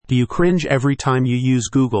Do you cringe every time you use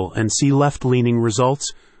Google and see left-leaning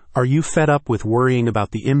results? Are you fed up with worrying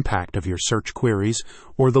about the impact of your search queries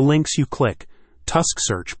or the links you click? Tusk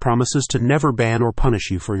Search promises to never ban or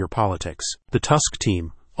punish you for your politics. The Tusk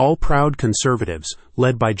team, all proud conservatives,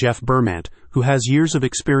 led by Jeff Bermant, who has years of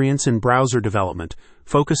experience in browser development,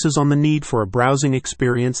 focuses on the need for a browsing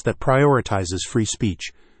experience that prioritizes free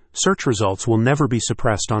speech. Search results will never be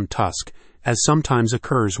suppressed on Tusk, as sometimes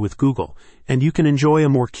occurs with Google, and you can enjoy a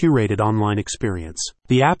more curated online experience.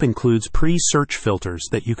 The app includes pre-search filters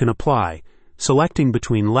that you can apply, selecting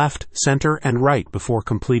between left, center, and right before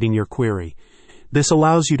completing your query. This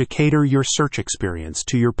allows you to cater your search experience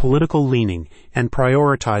to your political leaning and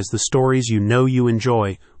prioritize the stories you know you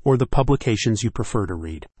enjoy or the publications you prefer to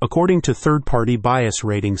read. According to third-party bias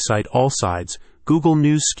rating site AllSides, Google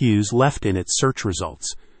News skews left in its search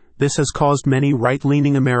results. This has caused many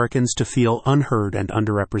right-leaning Americans to feel unheard and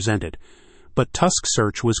underrepresented. But Tusk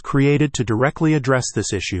Search was created to directly address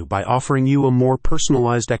this issue by offering you a more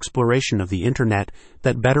personalized exploration of the Internet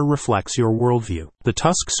that better reflects your worldview. The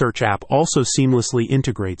Tusk Search app also seamlessly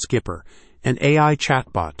integrates Gipper, an AI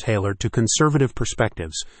chatbot tailored to conservative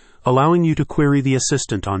perspectives, allowing you to query the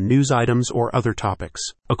assistant on news items or other topics.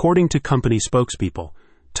 According to company spokespeople,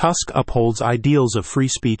 Tusk upholds ideals of free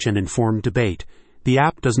speech and informed debate. The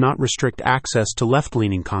app does not restrict access to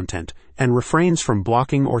left-leaning content and refrains from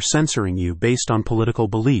blocking or censoring you based on political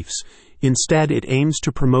beliefs. Instead, it aims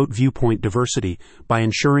to promote viewpoint diversity by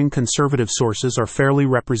ensuring conservative sources are fairly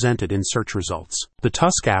represented in search results. The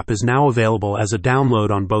Tusk app is now available as a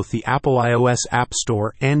download on both the Apple iOS App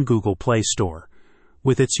Store and Google Play Store.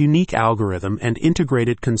 With its unique algorithm and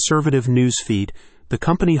integrated conservative news feed, the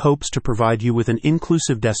company hopes to provide you with an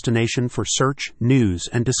inclusive destination for search, news,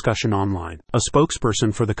 and discussion online. A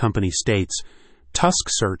spokesperson for the company states, Tusk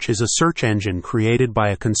Search is a search engine created by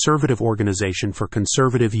a conservative organization for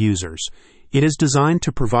conservative users. It is designed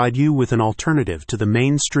to provide you with an alternative to the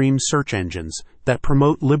mainstream search engines that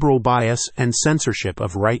promote liberal bias and censorship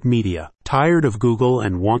of right media. Tired of Google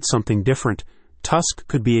and want something different? Tusk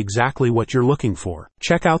could be exactly what you're looking for.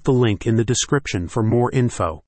 Check out the link in the description for more info.